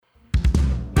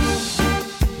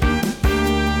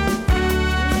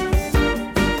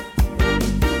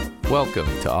Welcome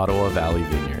to Ottawa Valley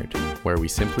Vineyard, where we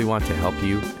simply want to help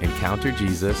you encounter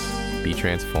Jesus, be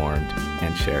transformed,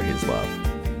 and share his love.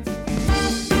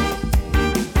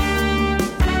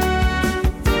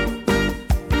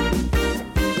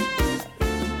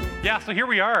 Yeah, so here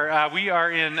we are. We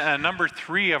are in number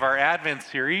 3 of our Advent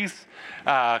series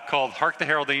called Hark the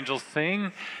Herald Angels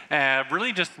Sing.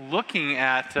 Really just looking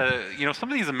at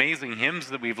some of these amazing hymns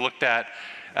that we've looked at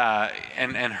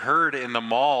and heard in the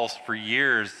malls for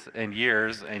years and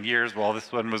years and years. Well,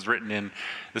 this one was written in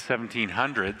the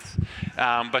 1700s.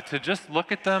 But to just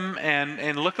look at them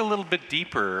and look a little bit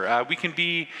deeper, we can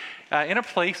be in a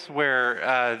place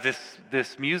where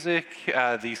this music,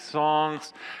 these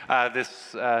songs, this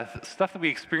stuff that we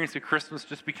experience at Christmas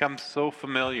just becomes so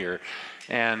familiar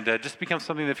and just becomes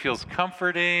something that feels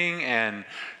comforting and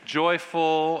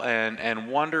joyful and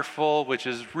wonderful, which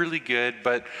is really good.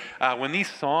 But when these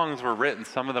songs were written,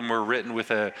 some of them were written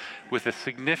with a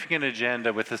significant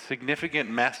agenda, with a significant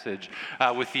message,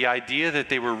 with the idea that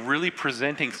they were really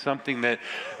presenting something that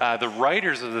the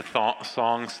writers of the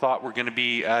songs thought were going to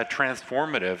be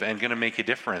transformative and going to make a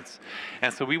difference.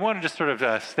 And so we wanted to sort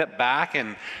of step back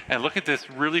and look at this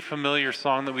really familiar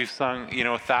song that we've sung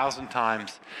 1,000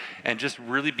 times and just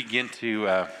really begin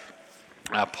to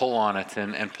pull on it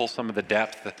and pull some of the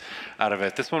depth out of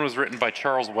it. This one was written by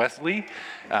Charles Wesley,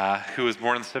 who was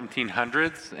born in the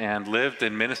 1700s and lived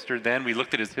and ministered then. We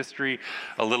looked at his history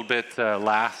a little bit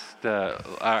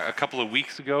a couple of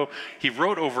weeks ago. He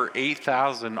wrote over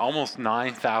 8,000, almost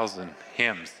 9,000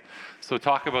 hymns. So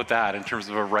talk about that in terms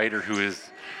of a writer who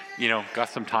is, got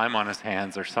some time on his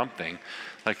hands or something.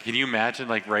 Like, can you imagine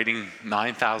writing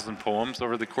 9,000 poems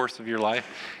over the course of your life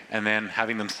and then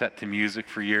having them set to music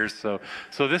for years? So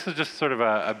this is just sort of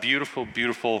a beautiful,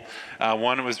 beautiful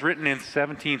one. It was written in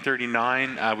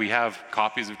 1739. We have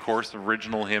copies, of course, of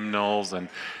original hymnals and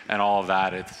all of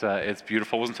that. It's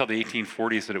beautiful. It wasn't until the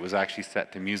 1840s that it was actually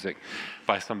set to music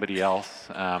by somebody else.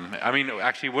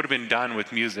 Actually, it would have been done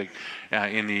with music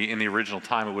in the original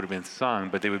time. It would have been sung,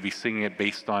 but they would be singing it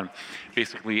based on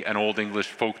basically an old English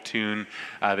folk tune.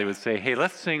 They would say, hey,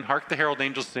 let's sing Hark the Herald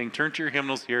Angels Sing, turn to your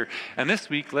hymnals here, and this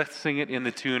week let's sing it in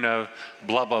the tune of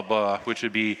blah, blah, blah, which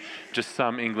would be just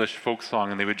some English folk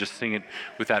song, and they would just sing it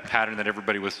with that pattern that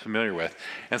everybody was familiar with.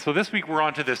 And so this week we're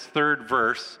on to this third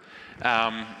verse,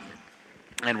 and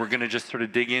we're going to just sort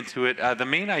of dig into it. The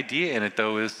main idea in it,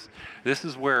 though, is this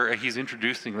is where he's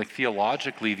introducing,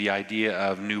 theologically, the idea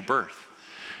of new birth.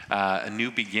 A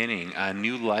new beginning, a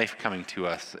new life coming to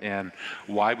us, and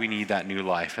why we need that new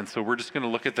life. And so we're just going to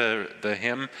look at the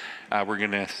hymn. We're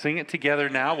going to sing it together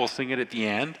now. We'll sing it at the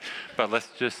end. But let's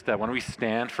just, why don't we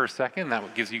stand for a second?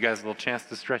 That gives you guys a little chance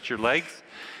to stretch your legs.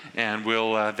 And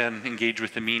we'll then engage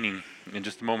with the meaning in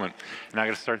just a moment. And I'm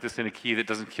going to start this in a key that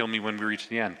doesn't kill me when we reach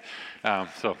the end.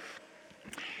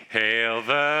 Hail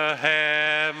the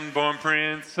heaven-born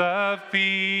Prince of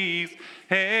Peace.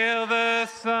 Hail the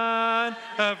Son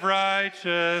of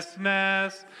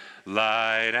Righteousness.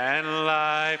 Light and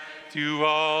life to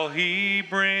all he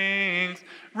brings.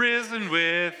 Risen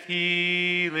with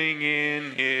healing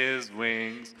in his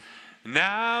wings.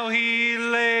 Now he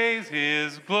lays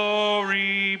his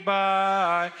glory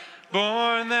by.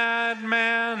 Born that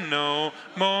man no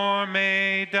more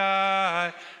may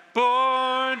die.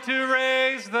 Born to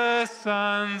raise the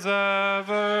sons of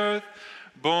earth,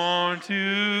 born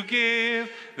to give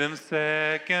them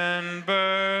second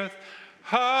birth.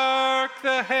 Hark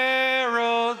the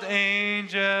herald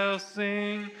angels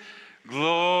sing,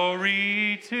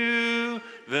 glory to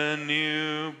the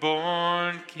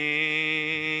newborn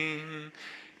King.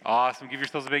 Awesome, give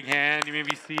yourselves a big hand, you may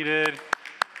be seated.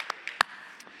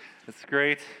 That's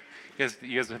great. You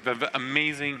guys have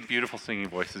amazing, beautiful singing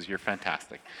voices. You're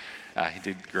fantastic. He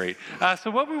did great. So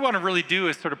what we want to really do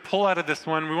is sort of pull out of this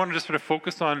one. We want to just sort of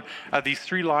focus on these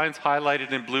 3 lines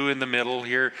highlighted in blue in the middle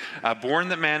here. Born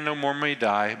that man no more may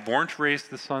die. Born to raise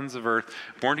the sons of earth.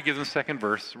 Born to give them second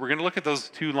verse. We're going to look at those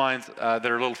 2 lines that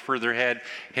are a little further ahead.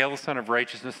 Hail the Son of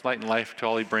Righteousness, light and life to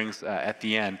all he brings at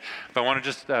the end. But I want to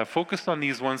just focus on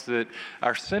these ones that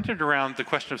are centered around the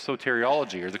question of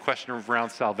soteriology, or the question around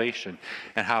salvation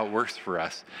and how it works for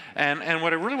us. And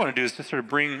what I really want to do is just sort of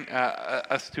bring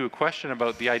us to a question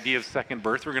about the idea of second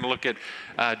birth. We're going to look at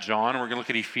John, and we're going to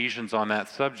look at Ephesians on that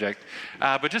subject.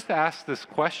 But just to ask this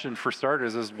question for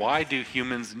starters is, why do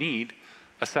humans need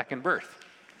a second birth?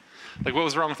 What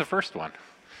was wrong with the first one?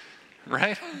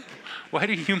 Right? Why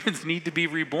do humans need to be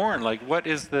reborn? What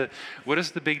is the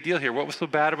big deal here? What was so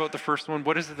bad about the first one?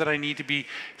 What is it that I need to be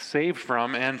saved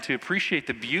from? And to appreciate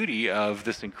the beauty of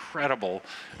this incredible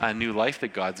new life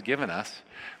that God's given us,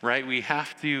 right? We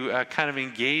have to kind of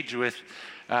engage with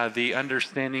the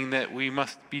understanding that we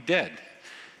must be dead.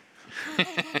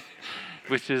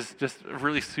 Which is just a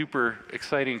really super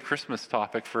exciting Christmas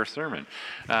topic for a sermon.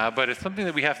 But it's something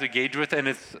that we have to engage with, and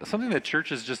it's something that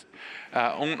churches just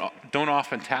don't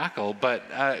often tackle. But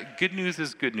good news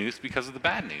is good news because of the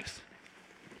bad news.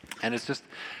 And it's just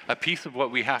a piece of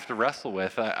what we have to wrestle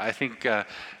with. I think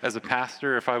as a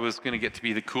pastor, if I was going to get to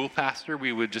be the cool pastor,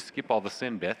 we would just skip all the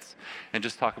sin bits and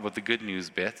just talk about the good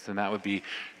news bits, and that would be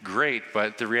great.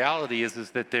 But the reality is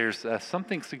that there's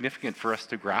something significant for us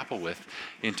to grapple with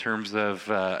in terms of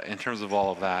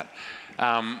all of that.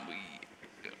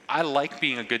 I like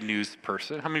being a good news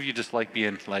person. How many of you just like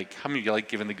being how many of you like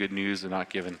giving the good news and not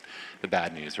giving the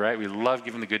bad news, right? We love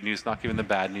giving the good news, not giving the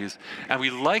bad news. And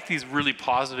we like these really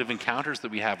positive encounters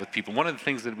that we have with people. One of the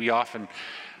things that we often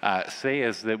say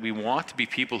is that we want to be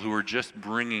people who are just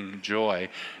bringing joy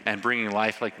and bringing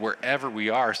life wherever we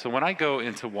are. So when I go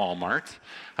into Walmart,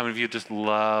 how many of you just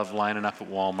love lining up at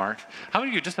Walmart? How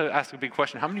many of you, just to ask a big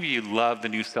question, how many of you love the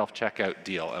new self-checkout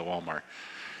deal at Walmart?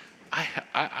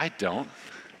 I don't.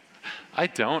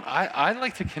 I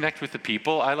like to connect with the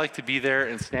people. I like to be there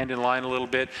and stand in line a little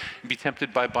bit and be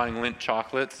tempted by buying Lindt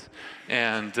chocolates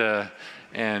and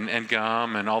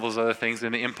gum and all those other things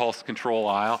in the impulse control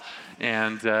aisle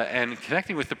and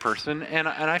connecting with the person. And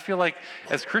I feel like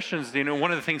as Christians,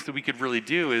 one of the things that we could really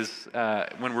do is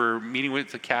when we're meeting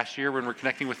with the cashier, when we're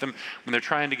connecting with them, when they're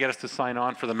trying to get us to sign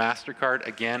on for the MasterCard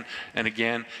again and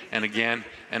again and again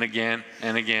and again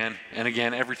and again and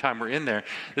again every time we're in there,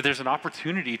 that there's an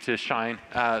opportunity to shine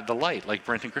the light, like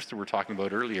Brent and Krista were talking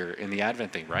about earlier in the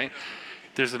Advent thing, right?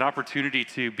 There's an opportunity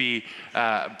to be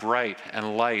bright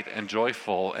and light and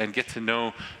joyful and get to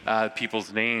know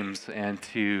people's names and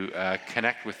to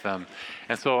connect with them.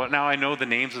 And so now I know the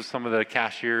names of some of the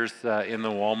cashiers in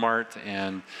the Walmart,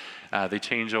 and they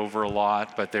change over a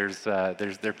lot, but there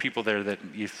are people there that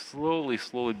you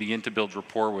slowly begin to build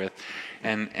rapport with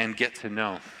and get to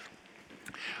know.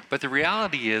 But the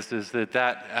reality is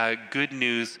that good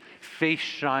news, face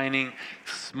shining,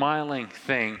 smiling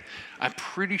thing, I'm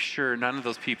pretty sure none of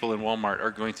those people in Walmart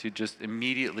are going to just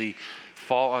immediately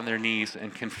fall on their knees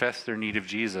and confess their need of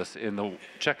Jesus in the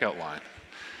checkout line,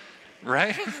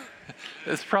 right?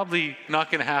 It's probably not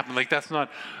going to happen. That's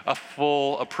not a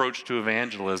full approach to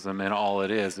evangelism, and all it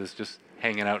is just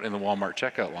hanging out in the Walmart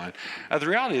checkout line. The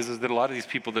reality is that a lot of these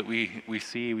people that we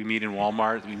see, we meet in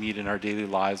Walmart, we meet in our daily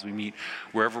lives, we meet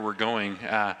wherever we're going,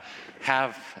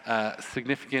 have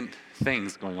significant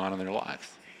things going on in their lives,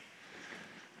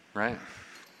 right?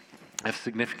 Have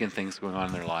significant things going on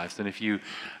in their lives. And if you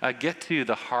get to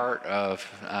the heart of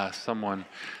someone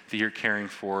that you're caring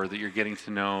for, that you're getting to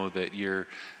know, that you're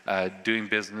doing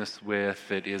business with,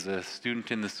 that is a student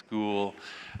in the school,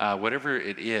 whatever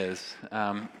it is,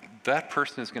 that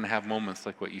person is going to have moments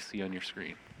like what you see on your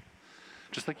screen.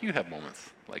 Just like you have moments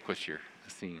like what you're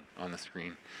seeing on the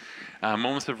screen.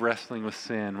 Moments of wrestling with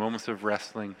sin, moments of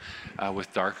wrestling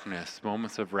with darkness,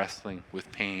 moments of wrestling with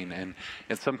pain. And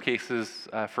in some cases,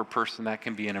 for a person, that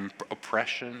can be an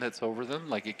oppression that's over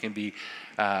them. It can be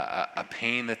a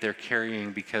pain that they're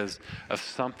carrying because of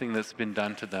something that's been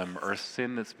done to them, or a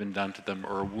sin that's been done to them,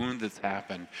 or a wound that's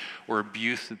happened, or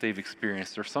abuse that they've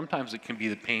experienced. Or sometimes it can be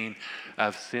the pain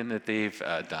of sin that they've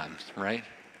done, right?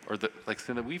 Or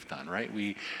sin that we've done, right?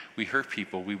 We hurt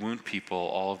people, we wound people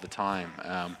all of the time,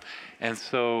 and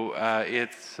so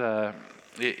it's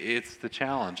the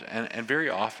challenge. And very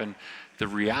often, the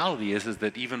reality is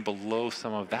that even below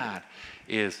some of that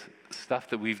is stuff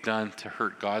that we've done to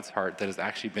hurt God's heart that has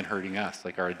actually been hurting us,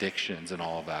 like our addictions and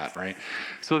all of that, right?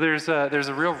 So there's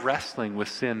a real wrestling with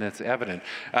sin that's evident.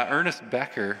 Ernest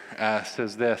Becker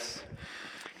says this.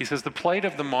 He says, the plight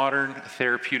of the modern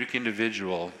therapeutic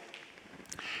individual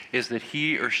is that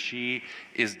he or she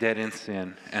is dead in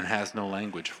sin and has no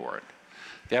language for it.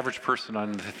 The average person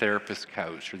on the therapist's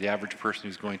couch, or the average person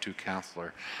who's going to a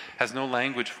counselor, has no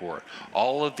language for it.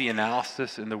 All of the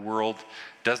analysis in the world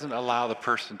doesn't allow the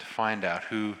person to find out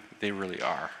who they really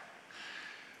are.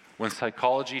 When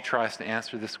psychology tries to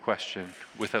answer this question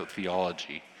without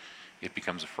theology, it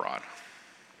becomes a fraud.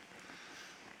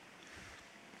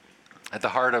 At the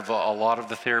heart of a lot of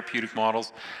the therapeutic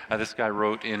models, this guy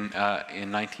wrote in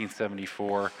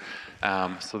 1974.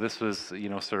 So this was,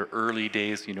 sort of early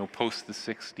days, post the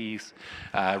 60s,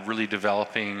 really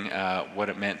developing what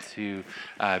it meant to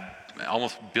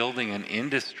almost building an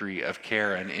industry of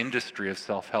care, an industry of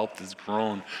self-help that's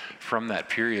grown from that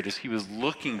period, as he was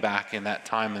looking back in that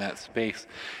time, in that space,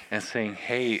 and saying,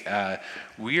 hey,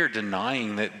 we are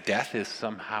denying that death is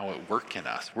somehow at work in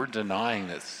us. We're denying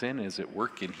that sin is at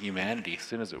work in humanity.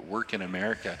 Sin is at work in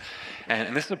America.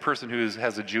 And this is a person who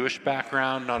has a Jewish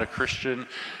background, not a Christian,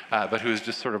 but who is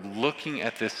just sort of looking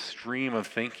at this stream of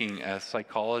thinking as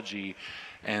psychology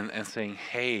and saying,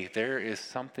 hey, there is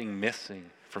something missing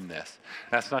from this.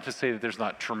 That's not to say that there's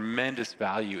not tremendous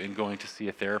value in going to see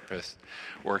a therapist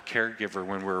or a caregiver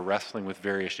when we're wrestling with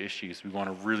various issues. We want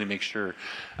to really make sure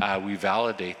we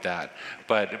validate that.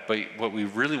 But what we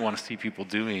really want to see people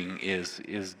doing is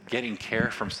getting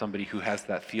care from somebody who has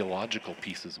that theological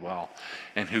piece as well,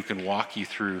 and who can walk you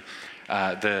through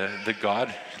the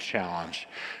God challenge,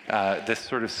 this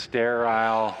sort of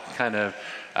sterile kind of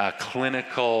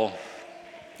clinical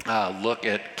look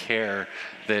at care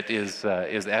that is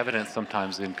evident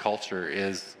sometimes in culture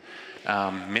is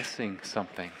missing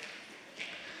something.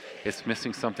 It's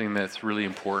missing something that's really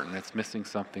important. It's missing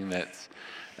something that's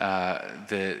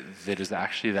that is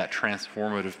actually that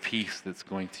transformative piece that's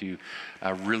going to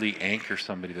really anchor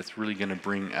somebody, that's really going to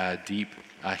bring deep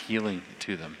healing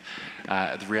to them.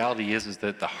 The reality is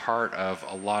that the heart of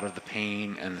a lot of the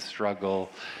pain and the struggle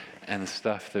and the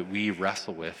stuff that we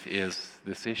wrestle with is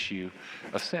this issue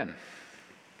of sin,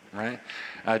 right?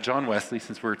 John Wesley,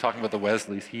 since we're talking about the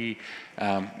Wesleys, he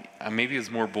maybe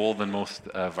is more bold than most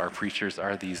of our preachers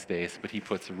are these days, but he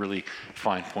puts a really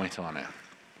fine point on it.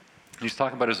 He's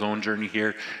talking about his own journey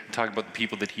here, talking about the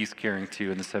people that he's caring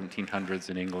to in the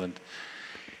 1700s in England.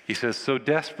 He says, "So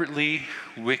desperately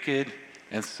wicked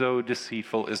and so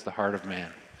deceitful is the heart of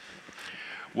man.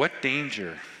 What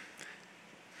danger,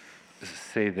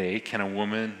 say they, can a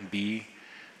woman be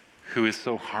who is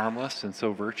so harmless and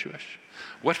so virtuous?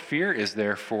 What fear is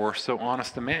there for so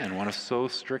honest a man, one of so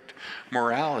strict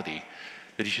morality,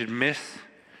 that he should miss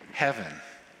heaven,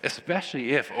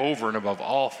 especially if, over and above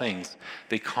all things,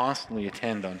 they constantly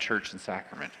attend on church and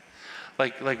sacrament?"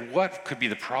 Like what could be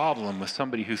the problem with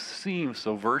somebody who seems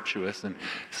so virtuous and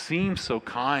seems so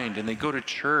kind, and they go to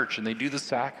church and they do the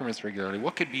sacraments regularly?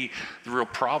 What could be the real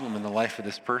problem in the life of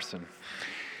this person?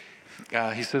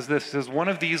 He says this, he says, "One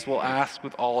of these will ask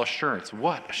with all assurance,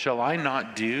 'What, shall I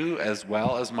not do as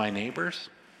well as my neighbors?'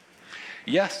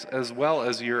 Yes, as well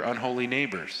as your unholy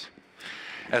neighbors.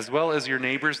 As well as your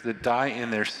neighbors that die in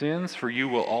their sins, for you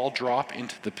will all drop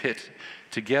into the pit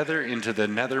together, into the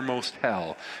nethermost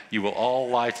hell. You will all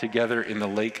lie together in the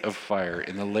lake of fire,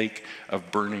 in the lake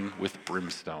of burning with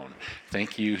brimstone."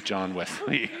 Thank you, John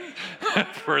Wesley,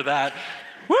 for that.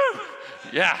 Woo!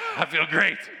 Yeah, I feel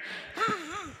great.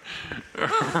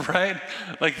 Right?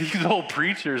 Like these old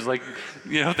preachers, like,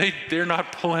 you know, they're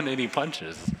not pulling any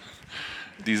punches,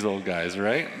 these old guys,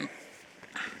 right?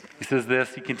 He says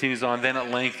this, he continues on, "Then at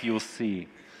length you will see,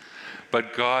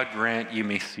 but God grant you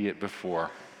may see it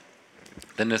before,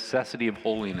 the necessity of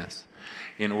holiness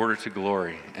in order to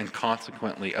glory, and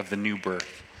consequently of the new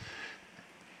birth,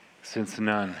 since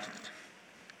none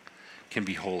can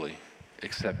be holy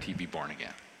except he be born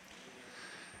again."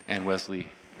 And Wesley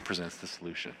presents the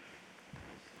solution.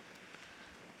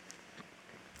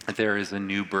 There is a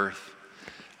new birth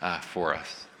for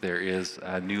us. There is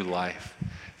a new life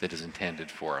that is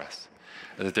intended for us.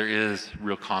 That there is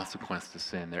real consequence to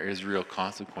sin. There is real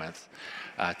consequence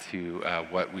to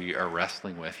what we are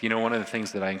wrestling with. You know, one of the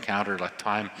things that I encountered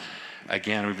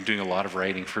again, we've been doing a lot of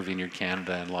writing for Vineyard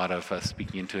Canada and a lot of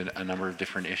speaking into a number of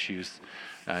different issues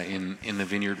in the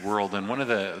vineyard world. And one of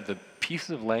the pieces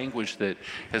of language that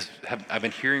I've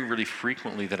been hearing really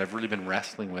frequently, that I've really been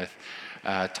wrestling with,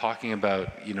 talking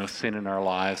about, you know, sin in our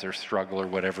lives or struggle or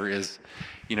whatever, is,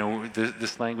 you know,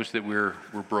 this language that we're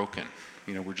broken.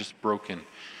 You know, we're just broken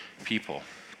people.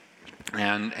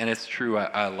 And it's true,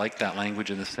 I like that language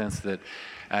in the sense that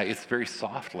it's very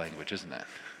soft language, isn't it?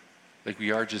 Like,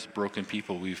 we are just broken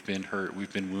people. We've been hurt.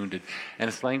 We've been wounded. And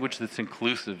it's language that's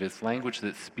inclusive. It's language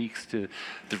that speaks to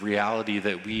the reality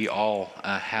that we all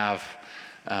have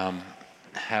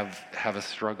a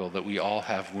struggle, that we all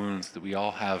have wounds, that we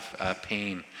all have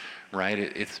pain, right?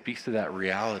 It speaks to that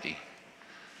reality.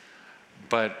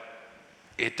 But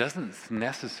it doesn't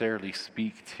necessarily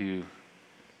speak to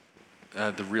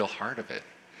the real heart of it,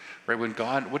 right? When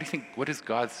God, what does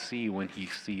God see when he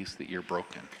sees that you're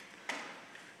broken?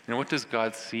 You know, what does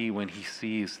God see when he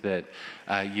sees that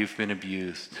you've been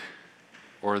abused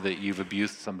or that you've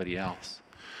abused somebody else?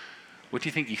 What do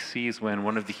you think he sees when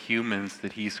one of the humans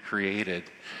that he's created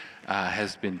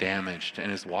has been damaged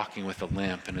and is walking with a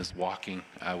limp and is walking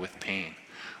with pain?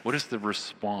 What is the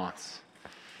response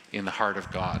in the heart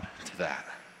of God to that?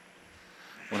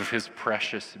 one of his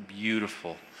precious,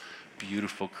 beautiful,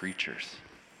 beautiful creatures.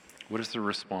 What is the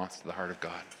response to the heart of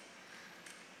God?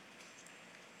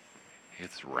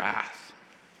 It's wrath.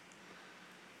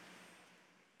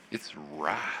 It's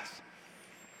wrath.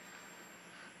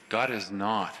 God is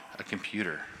not a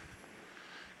computer.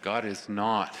 God is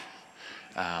not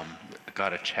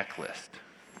got a checklist.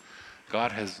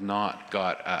 God has not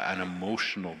got an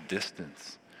emotional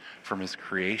distance from his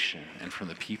creation and from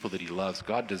the people that he loves.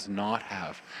 God does not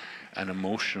have an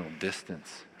emotional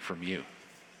distance from you.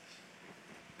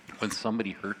 When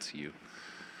somebody hurts you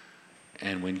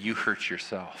and when you hurt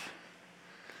yourself,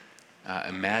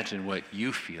 imagine what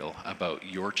you feel about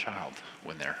your child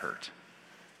when they're hurt.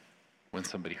 When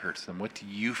somebody hurts them, what do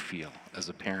you feel as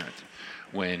a parent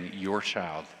when your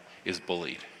child is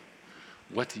bullied?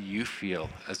 What do you feel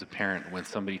as a parent when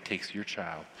somebody takes your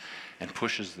child and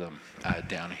pushes them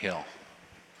downhill?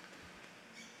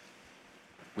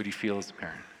 What do you feel as a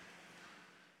parent?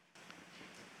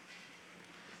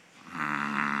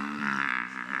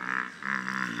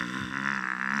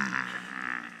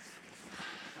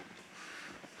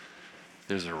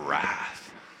 There's a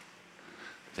wrath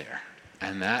there.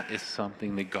 And that is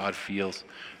something that God feels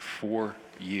for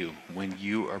you when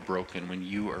you are broken, when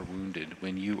you are wounded,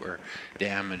 when you are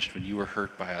damaged, when you are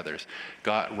hurt by others.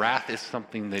 Wrath is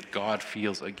something that God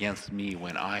feels against me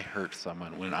when I hurt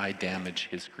someone, when I damage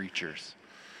his creatures,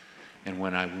 and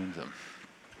when I wound them.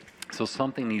 So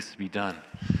something needs to be done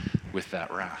with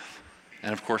that wrath.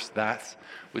 And of course, that's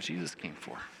what Jesus came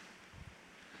for.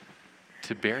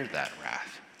 To bear that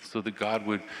wrath, so that God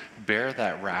would bear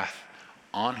that wrath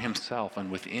on himself and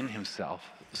within himself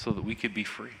so that we could be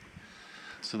free,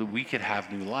 so that we could have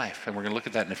new life. And we're going to look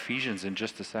at that in Ephesians in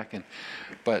just a second.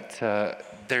 But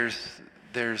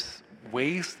there's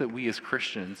ways that we as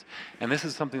Christians, and this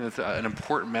is something that's an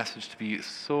important message to be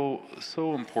so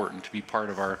important to be part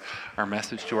of our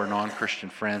message to our non-Christian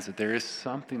friends, that there is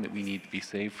something that we need to be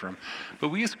saved from. But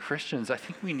we as Christians, I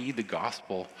think we need the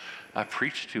gospel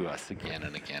preached to us again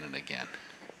and again and again,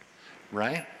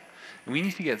 right? And we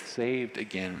need to get saved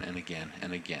again and again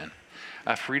and again.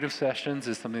 Freedom Sessions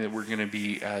is something that we're going to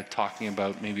be talking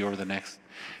about maybe over the next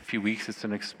few weeks. It's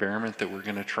an experiment that we're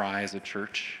going to try as a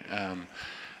church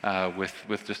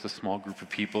with just a small group of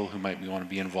people who might want to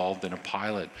be involved in a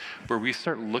pilot, where we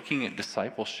start looking at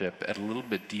discipleship at a little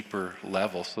bit deeper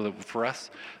level, so that for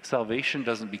us, salvation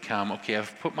doesn't become, okay,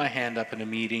 I've put my hand up in a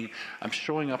meeting, I'm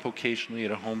showing up occasionally at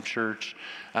a home church,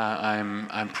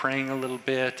 I'm praying a little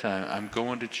bit, I'm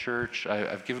going to church,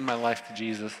 I've given my life to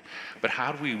Jesus, but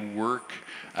how do we work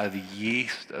the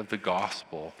yeast of the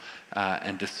gospel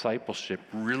and discipleship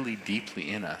really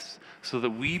deeply in us, so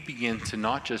that we begin to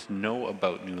not just know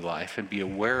about new life and be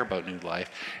aware about new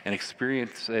life and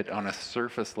experience it on a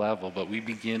surface level, but we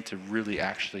begin to really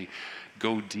actually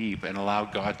go deep and allow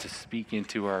God to speak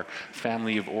into our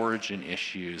family of origin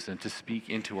issues, and to speak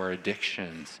into our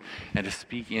addictions, and to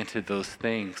speak into those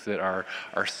things that are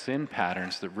our sin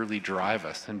patterns that really drive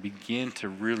us, and begin to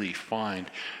really find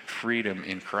freedom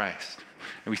in Christ.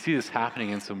 And we see this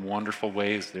happening in some wonderful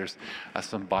ways. There's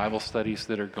some Bible studies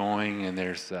that are going, and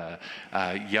there's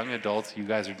young adults. You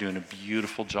guys are doing a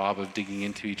beautiful job of digging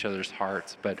into each other's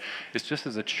hearts. But it's just,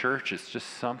 as a church, it's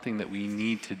just something that we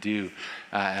need to do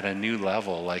at a new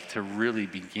level, like to really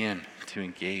begin to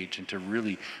engage and to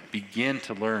really begin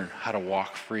to learn how to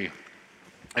walk free.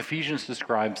 Ephesians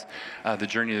describes the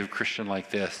journey of a Christian like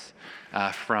this,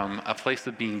 from a place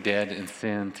of being dead in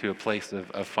sin to a place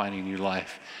of finding new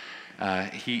life.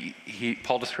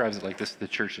 Paul describes it like this to the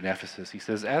church in Ephesus. He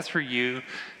says, "As for you,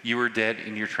 you were dead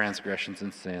in your transgressions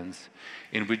and sins,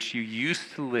 in which you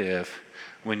used to live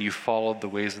when you followed the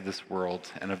ways of this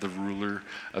world and of the ruler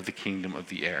of the kingdom of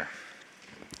the air,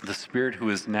 the spirit who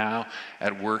is now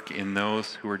at work in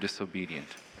those who are disobedient.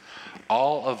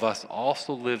 All of us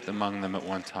also lived among them at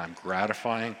one time,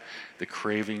 gratifying the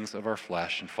cravings of our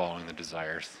flesh and following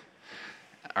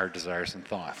our desires and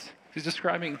thoughts." He's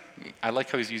describing, I like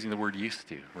how he's using the word used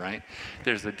to, right?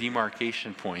 There's a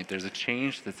demarcation point. There's a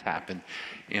change that's happened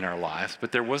in our lives.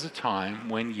 But there was a time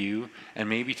when you, and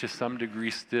maybe to some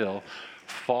degree still,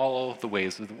 follow the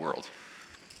ways of the world.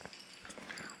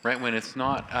 Right? When it's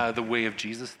not the way of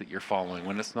Jesus that you're following,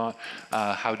 when it's not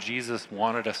how Jesus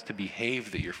wanted us to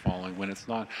behave that you're following, when it's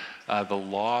not the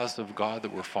laws of God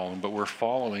that we're following, but we're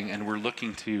following and we're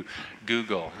looking to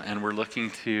Google, and we're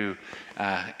looking to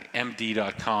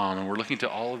MD.com, and we're looking to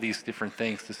all of these different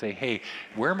things to say, hey,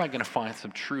 where am I going to find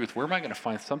some truth? Where am I going to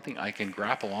find something I can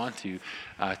grapple onto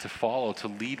to follow, to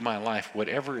lead my life,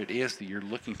 whatever it is that you're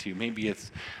looking to. Maybe it's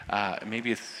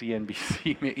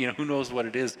CNBC, who knows what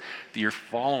it is that you're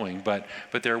following. following, but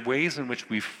there are ways in which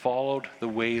we've followed the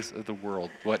ways of the world,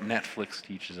 what Netflix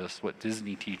teaches us, what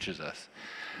Disney teaches us.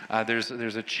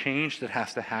 There's a change that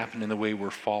has to happen in the way we're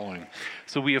following.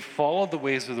 So we have followed the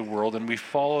ways of the world, and we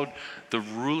followed the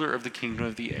ruler of the kingdom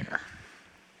of the air.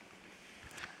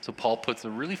 So Paul puts a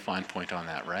really fine point on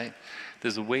that, right?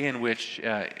 There's a way in which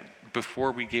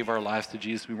before we gave our lives to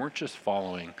Jesus, we weren't just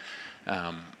following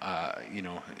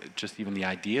just even the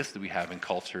ideas that we have in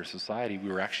culture, society.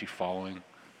 We were actually following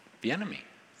the enemy.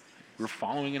 We were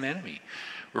following an enemy.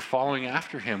 We're following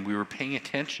after him. We were paying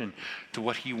attention to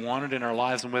what he wanted in our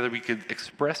lives, and whether we could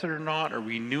express it or not, or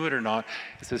we knew it or not.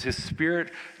 It says his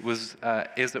spirit is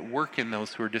at work in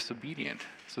those who are disobedient.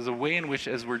 So there's a way in which,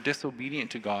 as we're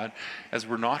disobedient to God, as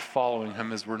we're not following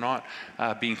him, as we're not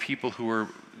being people who are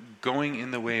going in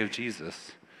the way of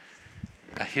Jesus,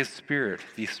 his spirit,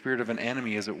 the spirit of an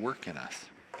enemy, is at work in us.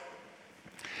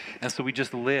 And so we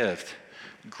just lived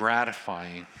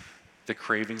gratifying the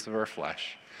cravings of our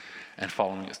flesh and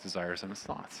following its desires and its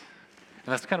thoughts.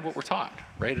 And that's kind of what we're taught,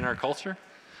 right, in our culture.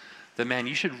 That, man,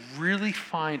 you should really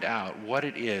find out what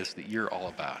it is that you're all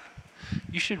about.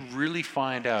 You should really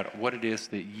find out what it is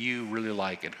that you really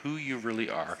like and who you really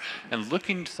are, and look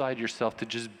inside yourself to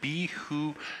just be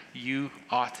who you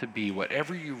ought to be.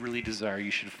 Whatever you really desire,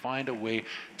 you should find a way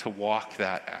to walk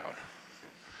that out.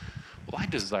 Well, I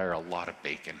desire a lot of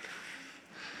bacon.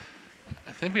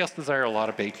 Does anybody else desire a lot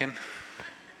of bacon?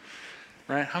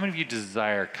 Right? How many of you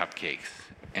desire cupcakes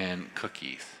and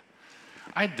cookies?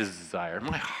 I desire,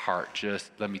 my heart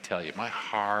just, let me tell you, my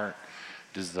heart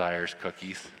desires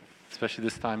cookies. Especially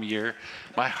this time of year.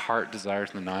 My heart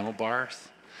desires Nanaimo bars.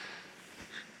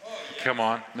 Come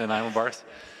on, Nanaimo bars.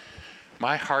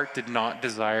 My heart did not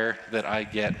desire that I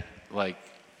get like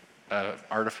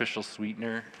artificial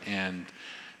sweetener and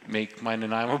make my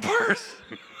Nanaimo bars.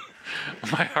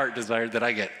 My heart desired that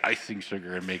I get icing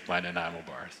sugar and make my Nanaimo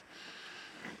bars.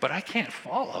 But I can't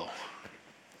follow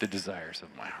the desires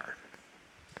of my heart.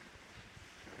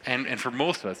 And for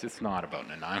most of us, it's not about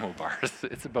Nanaimo bars.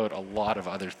 It's about a lot of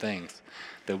other things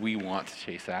that we want to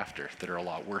chase after that are a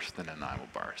lot worse than Nanaimo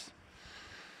bars.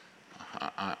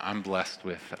 I'm blessed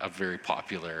with a very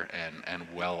popular and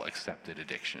well-accepted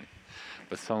addiction.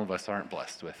 But some of us aren't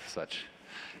blessed with such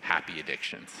happy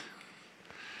addictions.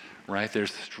 Right?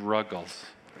 There's struggles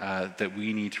that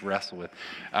we need to wrestle with.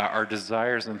 Our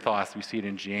desires and thoughts, we see it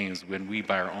in James, when we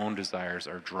by our own desires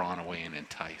are drawn away and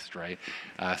enticed, right?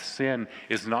 Sin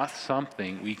is not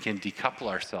something we can decouple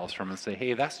ourselves from and say,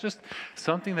 hey, that's just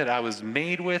something that I was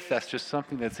made with, that's just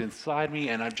something that's inside me,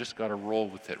 and I've just got to roll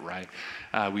with it, right?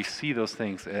 We see those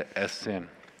things as sin.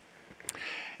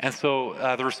 And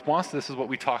so the response to this is what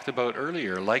we talked about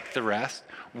earlier. Like the rest,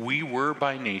 we were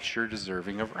by nature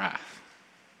deserving of wrath.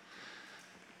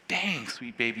 Dang,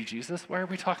 sweet baby Jesus, why are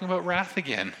we talking about wrath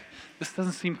again? This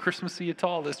doesn't seem Christmassy at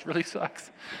all. This really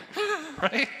sucks,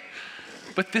 right?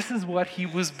 But this is what he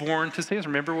was born to save us.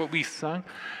 Remember what we sung?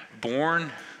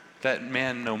 Born that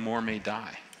man no more may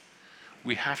die.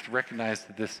 We have to recognize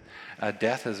that this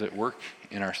death is at work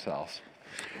in ourselves.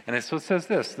 And so it says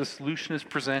this, the solution is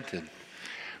presented.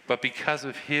 But because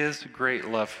of his great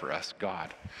love for us,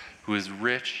 God, who is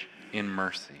rich in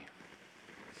mercy,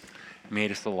 made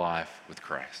us alive with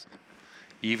Christ.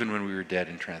 Even when we were dead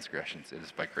in transgressions, it is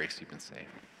by grace you've been saved.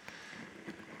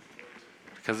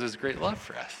 Because of his great love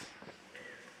for us.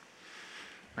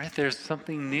 Right? There's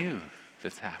something new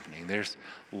that's happening. There's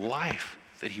life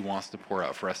that he wants to pour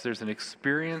out for us. There's an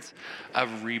experience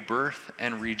of rebirth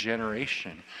and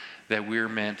regeneration that we're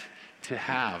meant to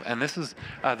have. And this is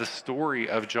the story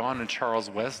of John and Charles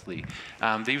Wesley.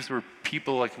 These were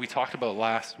people, like we talked about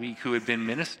last week, who had been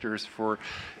ministers for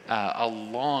a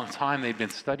long time. They'd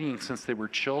been studying since they were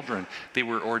children. They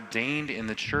were ordained in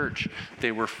the church.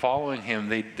 They were following him.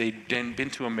 They'd been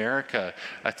to America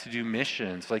to do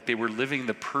missions. Like they were living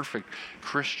the perfect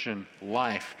Christian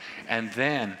life. And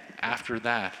then, after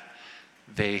that,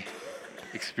 they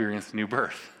experienced new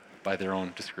birth by their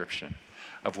own description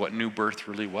of what new birth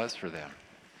really was for them.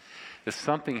 That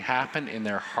something happened in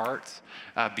their hearts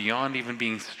beyond even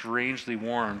being strangely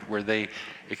warmed, where they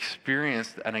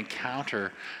experienced an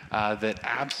encounter that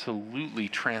absolutely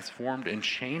transformed and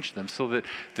changed them, so that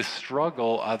the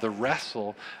struggle, the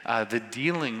wrestle, the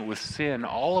dealing with sin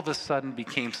all of a sudden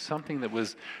became something that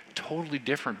was totally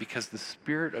different, because the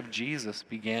Spirit of Jesus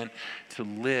began to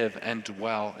live and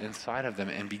dwell inside of them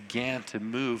and began to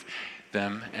move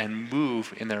them and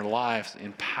move in their lives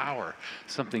in power.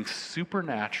 Something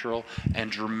supernatural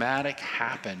and dramatic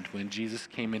happened when Jesus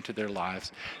came into their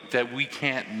lives that we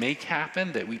can't make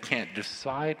happen, that we can't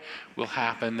decide will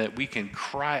happen, that we can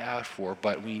cry out for,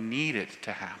 but we need it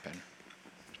to happen.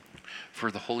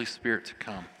 for the Holy Spirit to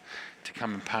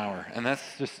come in power. And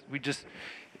that's just,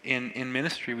 in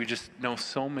ministry, we just know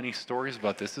so many stories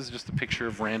about this. This is just a picture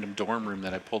of random dorm room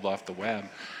that I pulled off the web.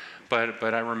 But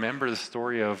I remember the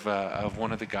story of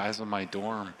one of the guys on my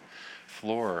dorm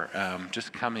floor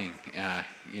just coming.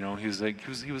 He was like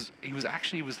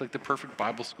the perfect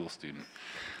Bible school student.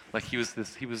 Like he was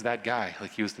that guy.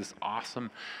 Like he was this awesome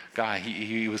guy.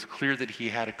 He was clear that he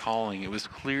had a calling. It was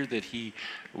clear that he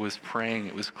was praying.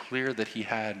 It was clear that he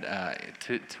had,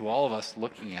 to all of us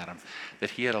looking at him, that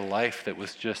he had a life that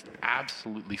was just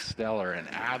absolutely stellar and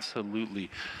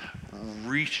absolutely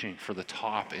reaching for the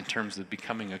top in terms of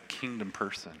becoming a kingdom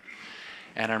person.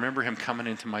 And I remember him coming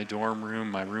into my dorm room.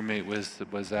 My roommate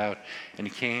was out, and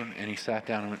he came and he sat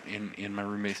down in my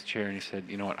roommate's chair and he said,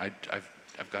 "You know what?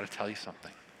 I've got to tell you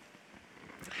something."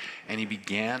 And he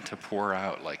began to pour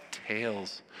out like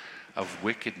tales of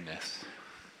wickedness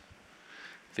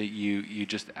that you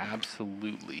just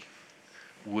absolutely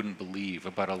wouldn't believe,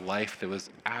 about a life that was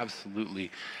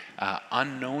absolutely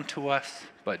unknown to us,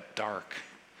 but dark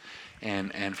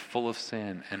and full of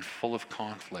sin and full of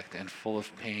conflict and full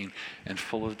of pain and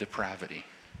full of depravity.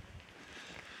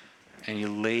 And he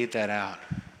laid that out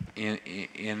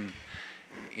in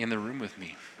the room with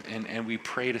me. And we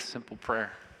prayed a simple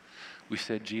prayer. We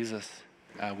said, "Jesus,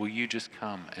 will you just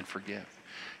come and forgive?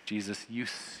 Jesus, you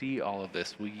see all of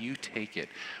this. Will you take it?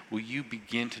 Will you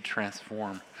begin to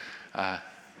transform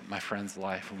my friend's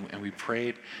life?" And we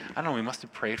prayed. I don't know, we must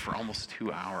have prayed for almost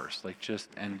 2 hours,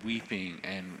 and weeping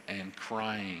and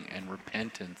crying and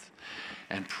repentance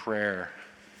and prayer.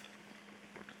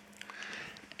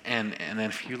 And then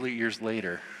a few years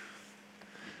later,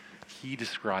 he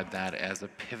described that as a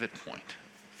pivot point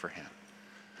for him.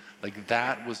 Like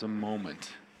that was a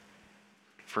moment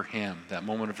for him, that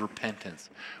moment of repentance,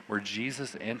 where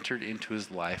Jesus entered into his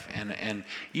life. And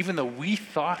even though we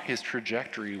thought his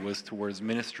trajectory was towards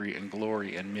ministry and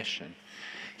glory and mission,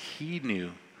 he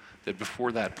knew that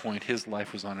before that point, his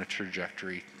life was on a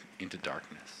trajectory into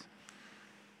darkness.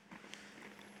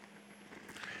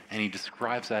 And he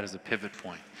describes that as a pivot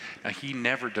point. Now, he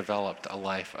never developed a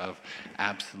life of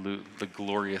the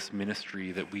glorious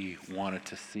ministry that we wanted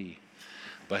to see.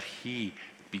 But he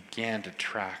began to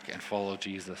track and follow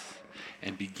Jesus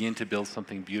and begin to build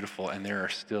something beautiful. And there are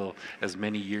still as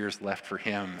many years left for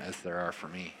him as there are for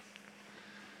me.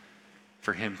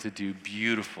 For him to do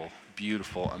beautiful,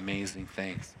 beautiful, amazing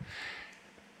things.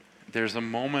 There's a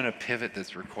moment of pivot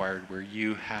that's required where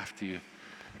you have to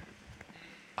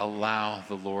allow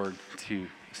the Lord to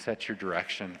set your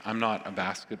direction. I'm not a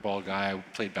basketball guy. I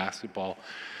played basketball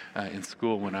in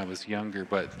school when I was younger,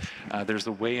 but there's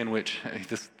a way in which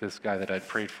this guy that I'd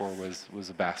prayed for was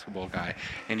a basketball guy,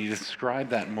 and he described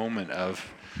that moment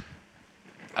of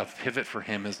pivot for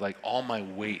him as like all my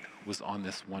weight was on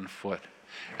this one foot,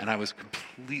 and I was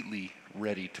completely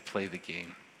ready to play the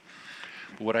game.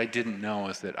 But what I didn't know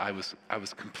is that I was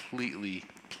completely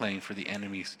playing for the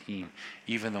enemy's team,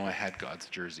 even though I had God's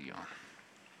jersey on.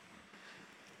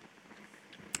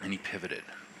 And he pivoted.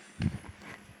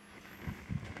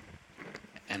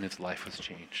 And his life was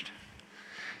changed.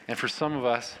 And for some of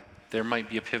us, there might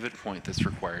be a pivot point that's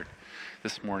required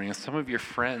this morning. And some of your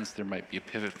friends, there might be a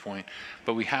pivot point.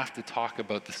 But we have to talk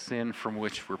about the sin from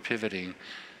which we're pivoting,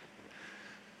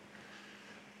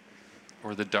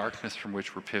 or the darkness from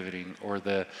which we're pivoting, or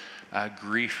the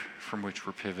grief from which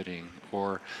we're pivoting,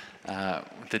 or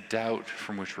the doubt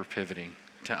from which we're pivoting,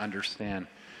 to understand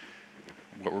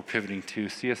what we're pivoting to.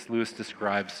 C.S. Lewis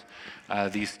describes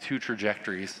these two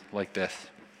trajectories like this.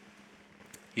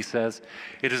 He says,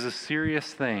 "It is a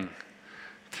serious thing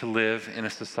to live in a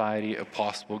society of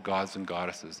possible gods and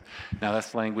goddesses." Now,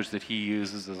 that's language that he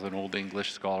uses as an old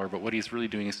English scholar, but what he's really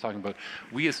doing is talking about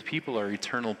we as people are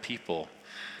eternal people,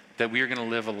 that we are going to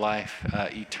live a life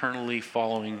eternally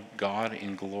following God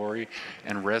in glory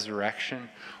and resurrection,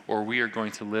 or we are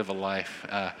going to live a life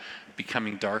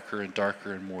becoming darker and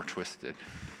darker and more twisted.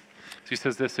 So he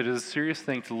says this: "It is a serious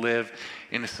thing to live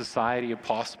in a society of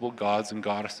possible gods and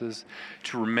goddesses,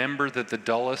 to remember that the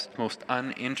dullest, most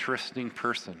uninteresting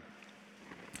person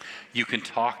you can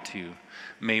talk to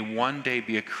may one day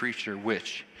be a creature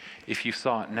which, if you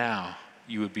saw it now,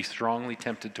 you would be strongly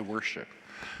tempted to worship,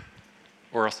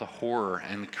 or else a horror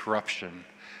and corruption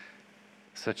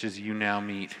such as you now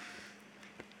meet,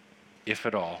 if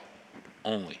at all,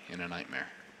 only in a nightmare."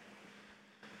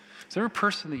 So every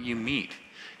person that you meet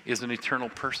is an eternal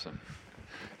person.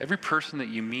 Every person that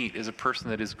you meet is a person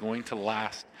that is going to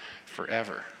last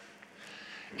forever.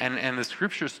 And the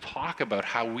scriptures talk about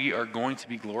how we are going to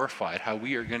be glorified, how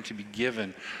we are going to be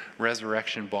given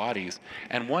resurrection bodies.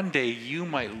 And one day you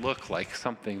might look like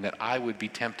something that I would be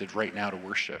tempted right now to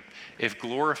worship. If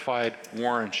glorified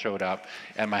Warren showed up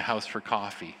at my house for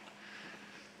coffee,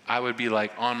 I would be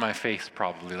like on my face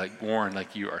probably, like, Warren,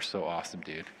 like, you are so awesome,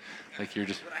 dude. Like, you're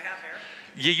just... Would I have hair?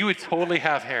 Yeah, you would totally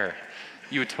have hair.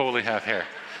 You would totally have hair.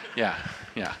 Yeah.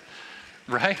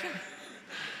 Right?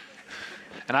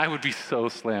 And I would be so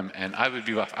slim, and I would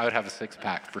have a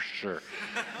six-pack for sure,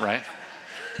 right?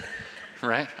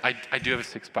 Right? I do have a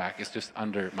six-pack. It's just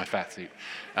under my fat suit.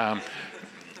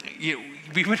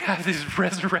 We would have these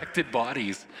resurrected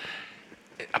bodies.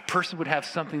 A person would have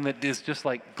something that is just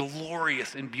like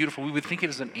glorious and beautiful. We would think it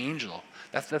is an angel.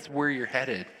 That's where you're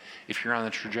headed if you're on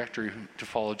the trajectory to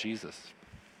follow Jesus.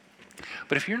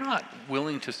 But if you're not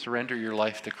willing to surrender your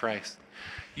life to Christ,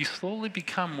 you slowly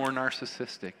become more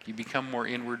narcissistic. You become more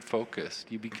inward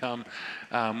focused. You become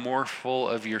more full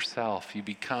of yourself. You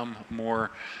become more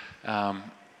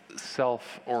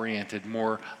self-oriented,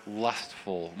 more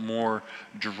lustful, more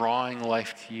drawing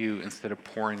life to you instead of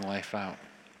pouring life out.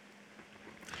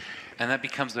 And that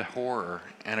becomes a horror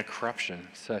and a corruption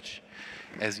such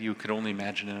as you could only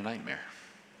imagine in a nightmare.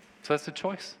 So that's the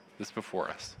choice that's before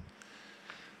us.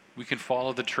 We can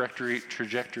follow the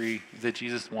trajectory that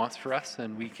Jesus wants for us,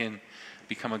 and we can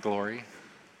become a glory,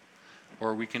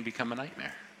 or we can become a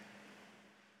nightmare.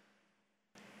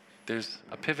 There's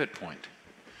a pivot point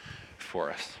for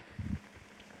us.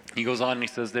 He goes on and he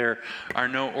says, there are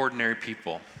no ordinary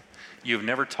people. You have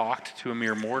never talked to a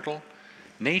mere mortal.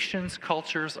 Nations,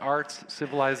 cultures, arts,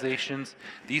 civilizations,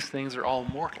 these things are all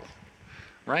mortal,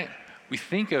 right? We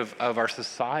think of our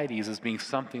societies as being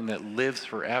something that lives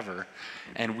forever,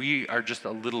 and we are just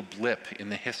a little blip in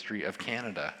the history of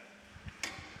Canada.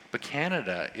 But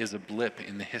Canada is a blip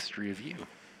in the history of you.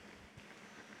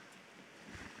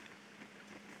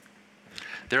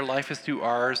 Their life as to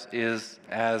ours is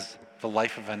as the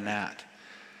life of a gnat.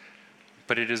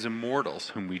 But it is immortals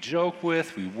whom we joke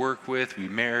with, we work with, we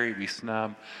marry, we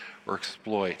snub, or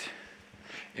exploit.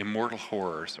 Immortal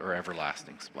horrors or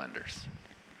everlasting splendors.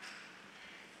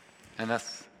 And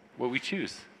that's what we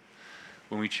choose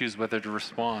when we choose whether to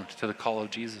respond to the call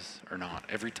of Jesus or not.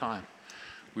 Every time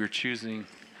we are choosing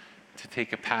to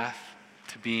take a path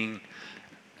to being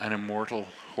an immortal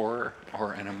horror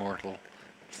or an immortal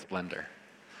splendor.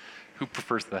 Who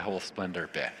prefers the whole splendor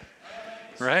bit?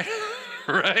 Right?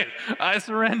 Right? I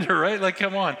surrender, right? Like,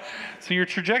 come on. So your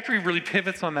trajectory really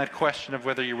pivots on that question of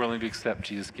whether you're willing to accept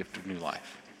Jesus' gift of new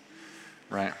life.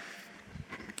 Right?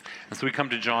 And so we come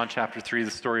to John chapter 3,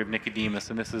 the story of Nicodemus.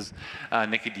 And this is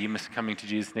Nicodemus coming to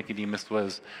Jesus. Nicodemus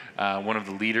was one of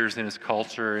the leaders in his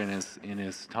culture, in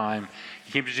his time.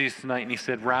 He came to Jesus tonight and he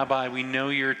said, Rabbi, we know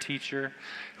you're a teacher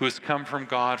who has come from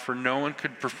God, for no one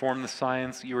could perform the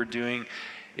signs you are doing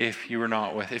if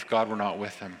God were not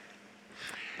with him.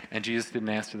 And Jesus didn't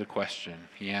answer the question.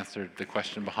 He answered the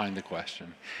question behind the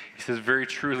question. He says, very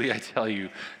truly, I tell you,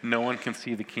 no one can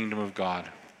see the kingdom of God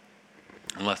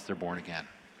unless they're born again.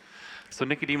 So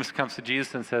Nicodemus comes to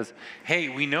Jesus and says, hey,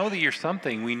 we know that you're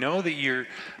something. We know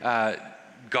that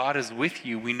God is with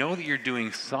you. We know that you're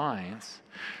doing signs.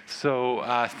 So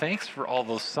thanks for all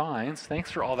those signs. Thanks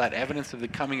for all that evidence of the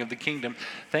coming of the kingdom.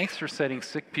 Thanks for setting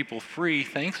sick people free.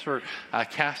 Thanks for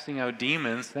casting out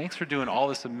demons. Thanks for doing all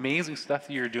this amazing stuff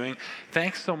that you're doing.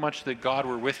 Thanks so much that God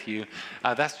were with you.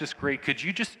 That's just great. Could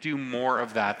you just do more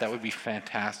of that? That would be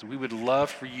fantastic. We would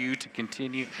love for you to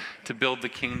continue to build the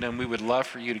kingdom. We would love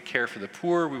for you to care for the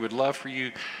poor. We would love for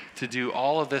you to do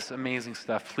all of this amazing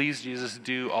stuff. Please, Jesus,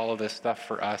 do all of this stuff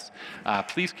for us.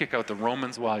 Please kick out the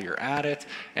Romans while you're at it.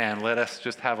 And let us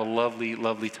just have a lovely,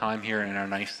 lovely time here in our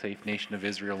nice, safe nation of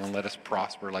Israel, and let us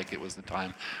prosper like it was the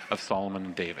time of Solomon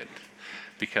and David,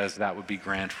 because that would be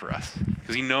grand for us.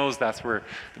 Because he knows that's where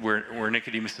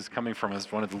Nicodemus is coming from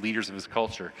as one of the leaders of his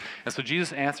culture. And so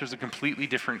Jesus answers a completely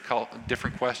different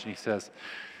question. He says,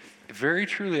 very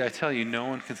truly, I tell you, no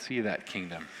one can see that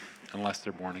kingdom unless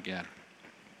they're born again.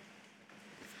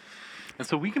 And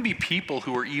so we can be people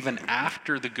who are even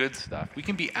after the good stuff. We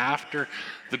can be after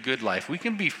the good life. We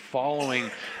can be following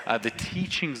the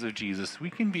teachings of Jesus. We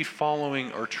can be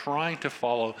following or trying to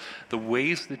follow the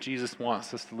ways that Jesus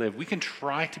wants us to live. We can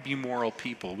try to be moral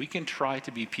people. We can try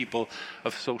to be people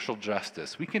of social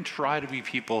justice. We can try to be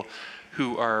people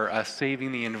who are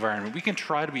saving the environment. We can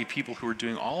try to be people who are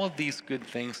doing all of these good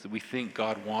things that we think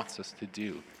God wants us to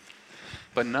do.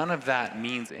 But none of that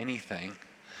means anything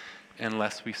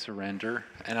unless we surrender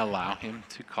and allow him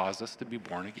to cause us to be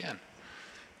born again.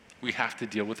 We have to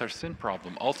deal with our sin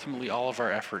problem. Ultimately, all of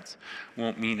our efforts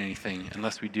won't mean anything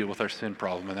unless we deal with our sin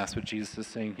problem, and that's what Jesus is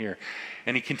saying here.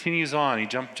 And he continues on,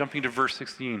 jumping to verse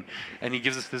 16, and he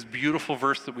gives us this beautiful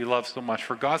verse that we love so much.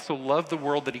 For God so loved the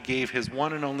world that he gave his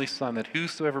one and only Son, that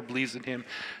whosoever believes in him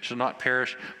shall not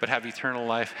perish, but have eternal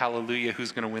life. Hallelujah,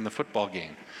 who's going to win the football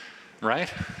game?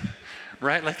 Right?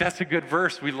 Right? Like, that's a good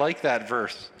verse. We like that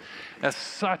verse. That's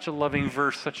such a loving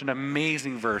verse, such an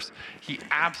amazing verse. He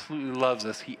absolutely loves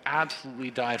us. He absolutely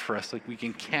died for us. Like, we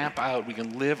can camp out, we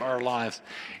can live our lives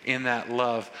in that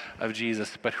love of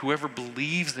Jesus. But whoever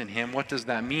believes in him, what does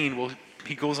that mean? Well,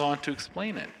 he goes on to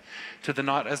explain it to the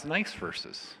not as nice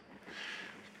verses.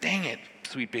 Dang it,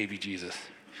 sweet baby Jesus.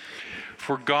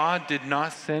 For God did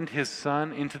not send his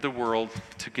Son into the world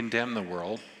to condemn the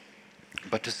world,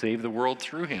 but to save the world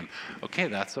through him. Okay,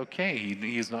 that's okay.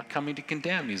 He's not coming to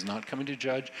condemn. He's not coming to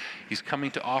judge. He's coming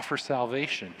to offer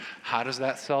salvation. How does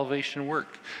that salvation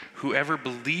work? Whoever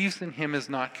believes in him is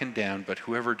not condemned, but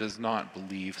whoever does not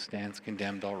believe stands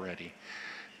condemned already,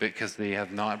 because they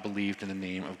have not believed in the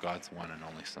name of God's one and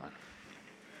only Son.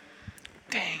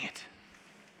 Dang it.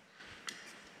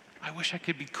 I wish I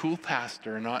could be cool,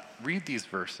 pastor, and not read these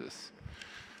verses.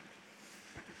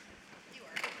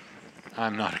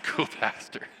 I'm not a cool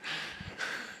pastor.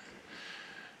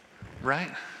 Right?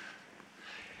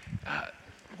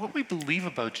 What we believe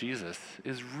about Jesus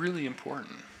is really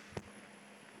important.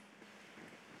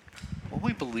 What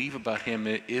we believe about him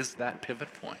is that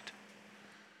pivot point.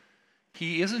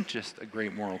 He isn't just a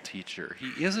great moral teacher.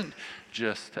 He isn't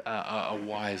just a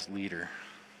wise leader.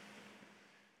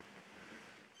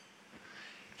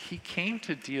 He came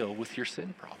to deal with your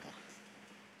sin problem.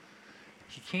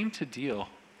 He came to deal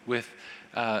with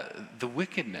the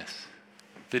wickedness,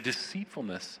 the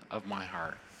deceitfulness of my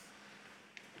heart.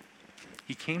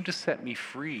 He came to set me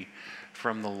free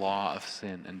from the law of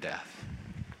sin and death.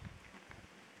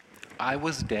 I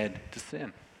was dead to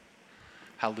sin.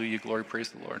 Hallelujah, glory, praise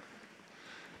the Lord.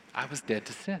 I was dead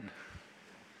to sin.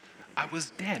 I was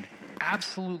dead.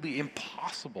 Absolutely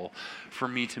impossible for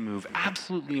me to move.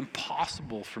 Absolutely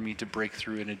impossible for me to break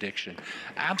through an addiction.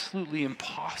 Absolutely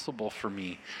impossible for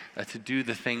me to do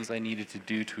the things I needed to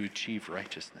do to achieve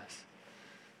righteousness.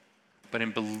 But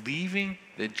in believing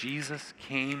that Jesus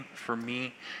came for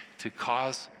me to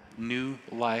cause new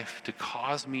life, to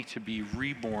cause me to be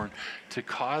reborn, to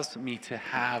cause me to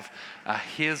have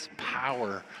his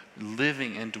power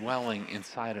living and dwelling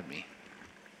inside of me,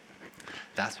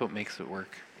 that's what makes it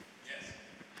work. Yes.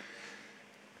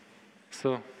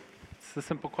 So, it's a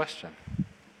simple question.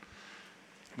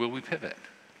 Will we pivot?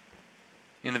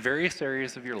 In the various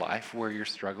areas of your life where you're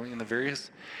struggling, in the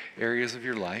various areas of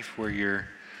your life where you're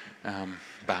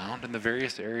bound, in the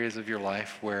various areas of your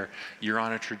life where you're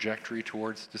on a trajectory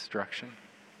towards destruction,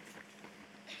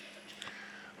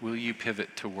 will you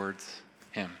pivot towards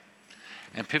him?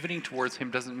 And pivoting towards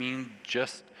him doesn't mean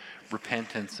just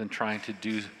repentance and trying to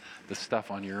do the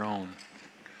stuff on your own.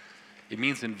 It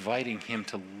means inviting him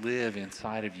to live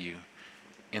inside of you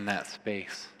in that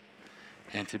space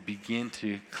and to begin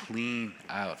to clean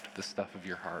out the stuff of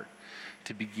your heart,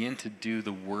 to begin to do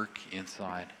the work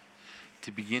inside,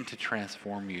 to begin to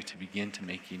transform you, to begin to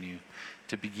make you new,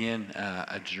 to begin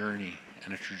a journey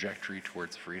and a trajectory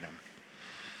towards freedom.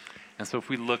 And so if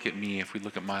we look at me, if we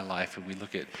look at my life, if we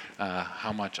look at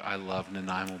how much I love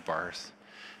Nanaimo bars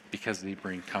because they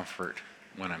bring comfort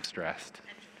when I'm stressed,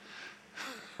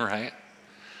 right?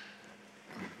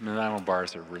 Nanaimo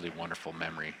bars are a really wonderful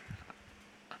memory,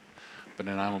 but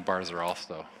Nanaimo bars are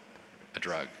also a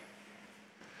drug,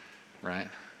 right?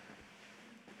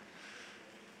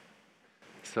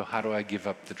 So how do I give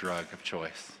up the drug of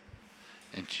choice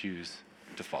and choose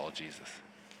to follow Jesus?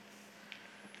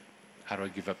 How do I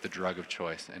give up the drug of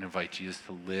choice and invite Jesus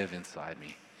to live inside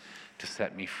me, to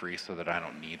set me free so that I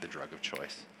don't need the drug of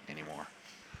choice anymore?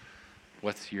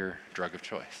 What's your drug of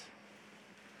choice?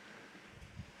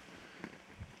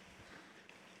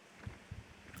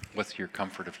 What's your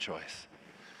comfort of choice?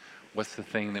 What's the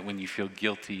thing that when you feel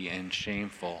guilty and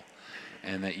shameful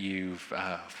and that you've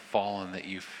fallen, that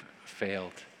you've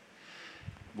failed,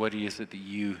 what is it that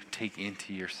you take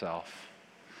into yourself?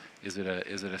 Is it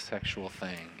a sexual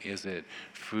thing? Is it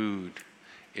food?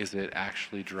 Is it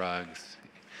actually drugs?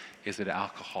 Is it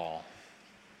alcohol?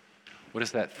 What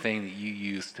is that thing that you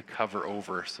use to cover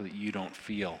over so that you don't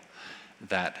feel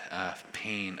that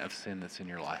pain of sin that's in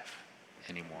your life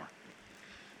anymore?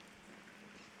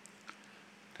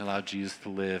 Allow Jesus to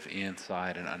live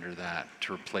inside and under that,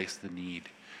 to replace the need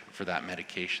for that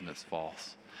medication that's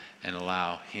false, and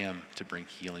allow him to bring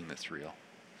healing that's real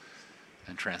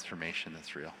and transformation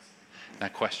that's real. And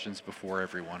that question's before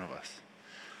every one of us.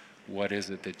 What is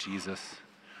it that Jesus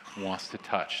wants to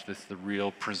touch? That's the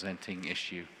real presenting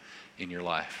issue in your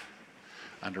life,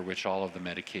 under which all of the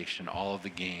medication, all of the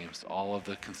games, all of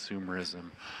the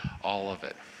consumerism, all of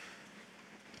it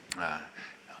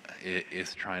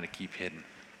is trying to keep hidden.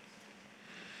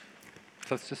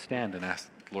 So let's just stand and ask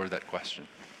the Lord that question.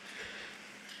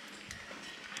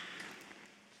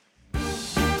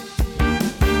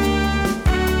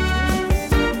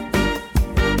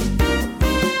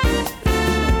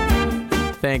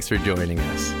 Thanks for joining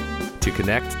us. To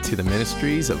connect to the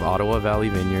ministries of Ottawa Valley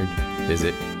Vineyard,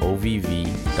 visit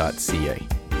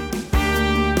ovv.ca.